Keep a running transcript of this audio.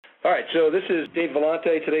All right, so this is Dave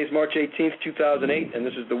Vellante. Today's March 18th, 2008, and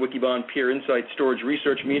this is the Wikibon Peer Insight Storage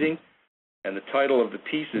Research Meeting. And the title of the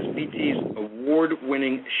piece is BT's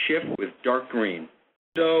Award-Winning Shift with Dark Green.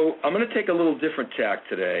 So I'm going to take a little different tack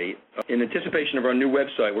today. In anticipation of our new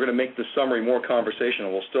website, we're going to make the summary more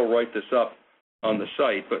conversational. We'll still write this up on the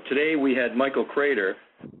site. But today we had Michael Crater,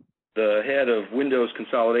 the head of Windows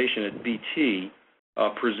consolidation at BT,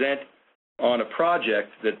 present on a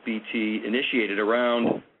project that BT initiated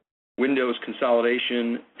around Windows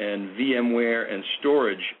consolidation and VMware and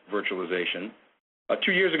storage virtualization.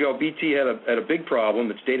 2 years ago, BT had a big problem.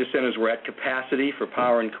 Its data centers were at capacity for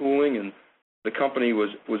power and cooling, and the company was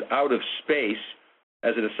out of space.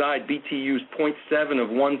 As an aside, BT used 0.7 of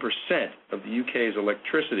 1% of the UK's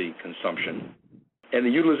electricity consumption. And the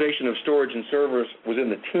utilization of storage and servers was in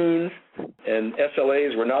the teens, and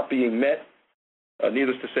SLAs were not being met.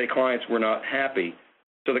 Needless to say, clients were not happy.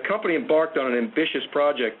 So the company embarked on an ambitious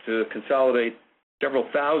project to consolidate several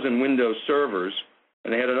thousand Windows servers,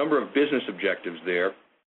 and they had a number of business objectives there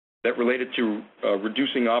that related to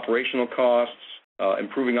reducing operational costs,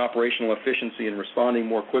 improving operational efficiency, and responding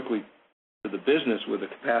more quickly to the business with a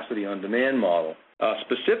capacity-on-demand model.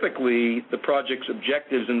 Specifically, the project's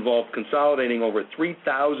objectives involved consolidating over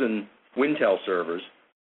 3,000 Wintel servers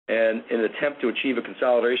and in an attempt to achieve a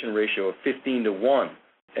consolidation ratio of 15:1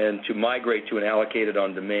 and to migrate to an allocated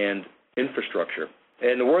on-demand infrastructure.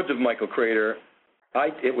 In the words of Michael Crater,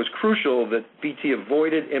 it was crucial that BT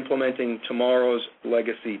avoided implementing tomorrow's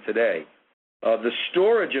legacy today. The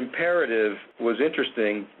storage imperative was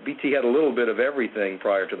interesting. BT had a little bit of everything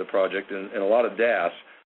prior to the project and a lot of DAS,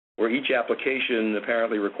 where each application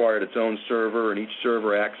apparently required its own server, and each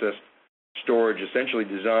server accessed storage essentially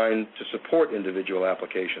designed to support individual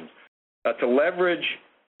applications. To leverage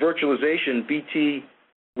virtualization, BT,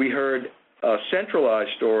 we heard centralized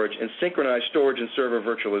storage and synchronized storage and server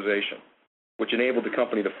virtualization, which enabled the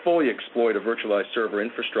company to fully exploit a virtualized server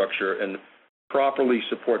infrastructure and properly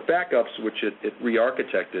support backups, which it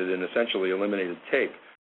re-architected and essentially eliminated tape.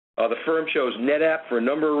 The firm chose NetApp for a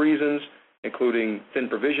number of reasons, including thin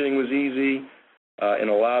provisioning was easy and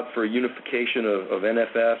allowed for unification of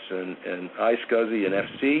NFS and iSCSI and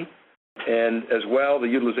FC. And as well, the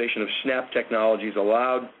utilization of Snap Technologies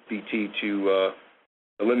allowed BT to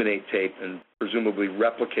eliminate tape and presumably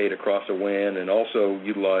replicate across a WAN, and also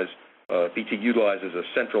BT utilizes a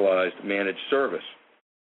centralized managed service.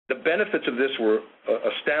 The benefits of this were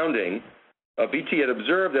astounding. BT had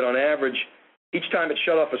observed that on average, each time it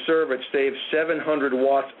shut off a server, it saved 700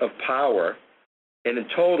 watts of power, and in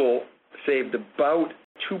total saved about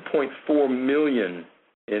 $2.4 million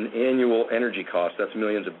in annual energy costs. That's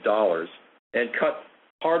millions of dollars, and cut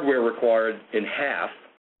hardware required in half,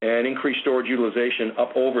 and increased storage utilization up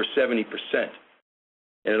over 70%.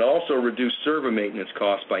 And it also reduced server maintenance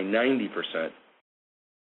costs by 90%.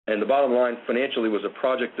 And the bottom line financially was a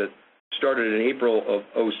project that started in April of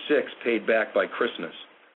 2006, paid back by Christmas.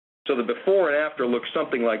 So the before and after looks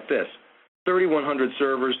something like this: 3,100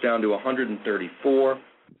 servers down to 134,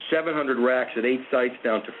 700 racks at 8 sites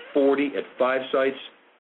down to 40 at 5 sites,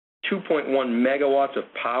 2.1 megawatts of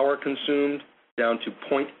power consumed down to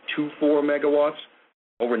 0.24 megawatts,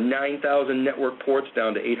 over 9,000 network ports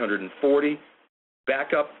down to 840,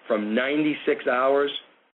 backup from 96 hours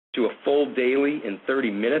to a full daily in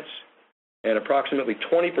 30 minutes, and approximately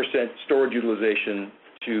 20% storage utilization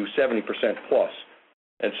to 70% plus.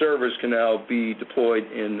 And servers can now be deployed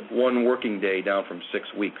in 1 working day, down from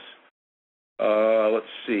 6 weeks. Let's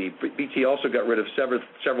see. BT also got rid of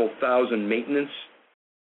several thousand maintenance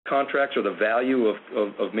contracts, or the value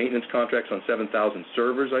of maintenance contracts on 7,000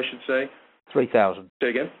 servers, I should say. 3,000. Say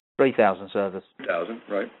again? 3,000 servers. 3,000,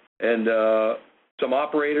 right. And some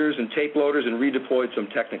operators and tape loaders, and redeployed some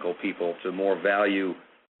technical people to more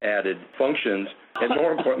value-added functions. And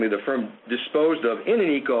more importantly, the firm disposed of, in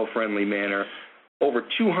an eco-friendly manner, over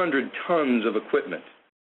 200 tons of equipment.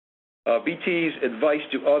 BT's advice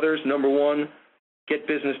to others: number one, get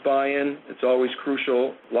business buy-in. It's always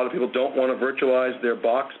crucial. A lot of people don't want to virtualize their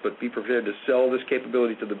box, but be prepared to sell this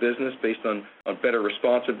capability to the business based on better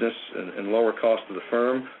responsiveness and lower cost to the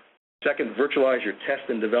firm. Second, virtualize your test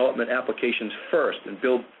and development applications first and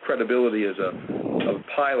build credibility as a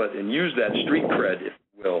pilot, and use that street cred, if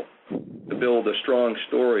you will, to build a strong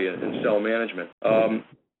story and sell management.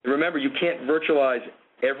 Remember, you can't virtualize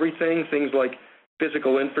everything. Things like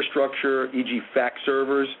physical infrastructure, e.g. fax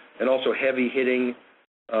servers, and also heavy-hitting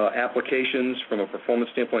applications from a performance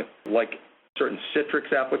standpoint, like certain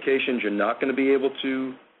Citrix applications, you're not going to be able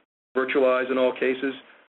to virtualize in all cases.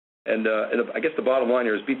 And I guess the bottom line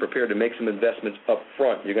here is be prepared to make some investments up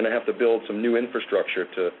front. You're going to have to build some new infrastructure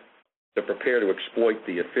to to prepare to exploit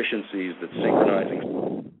the efficiencies that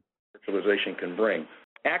synchronizing virtualization can bring.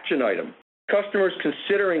 Action item. Customers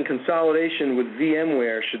considering consolidation with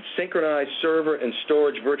VMware should synchronize server and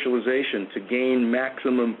storage virtualization to gain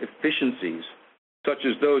maximum efficiencies, such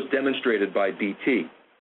as those demonstrated by BT.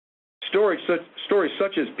 Stories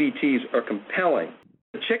such as BT's are compelling,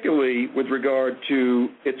 particularly with regard to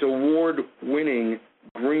its award-winning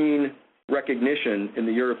green recognition in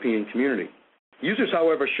the European community. Users,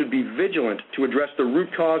 however, should be vigilant to address the root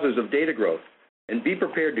causes of data growth and be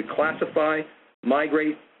prepared to classify,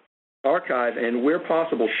 migrate, archive, and where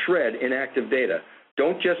possible, shred inactive data.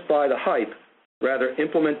 Don't just buy the hype, rather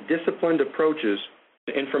implement disciplined approaches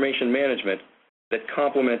to information management that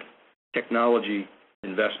complement technology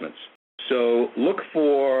investments. So look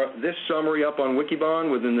for this summary up on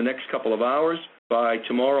Wikibon within the next couple of hours. By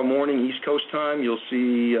tomorrow morning, East Coast time, you'll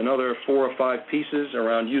see another 4 or 5 pieces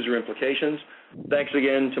around user implications. Thanks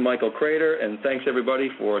again to Michael Crater, and thanks everybody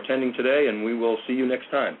for attending today, and we will see you next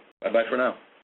time. Bye-bye for now.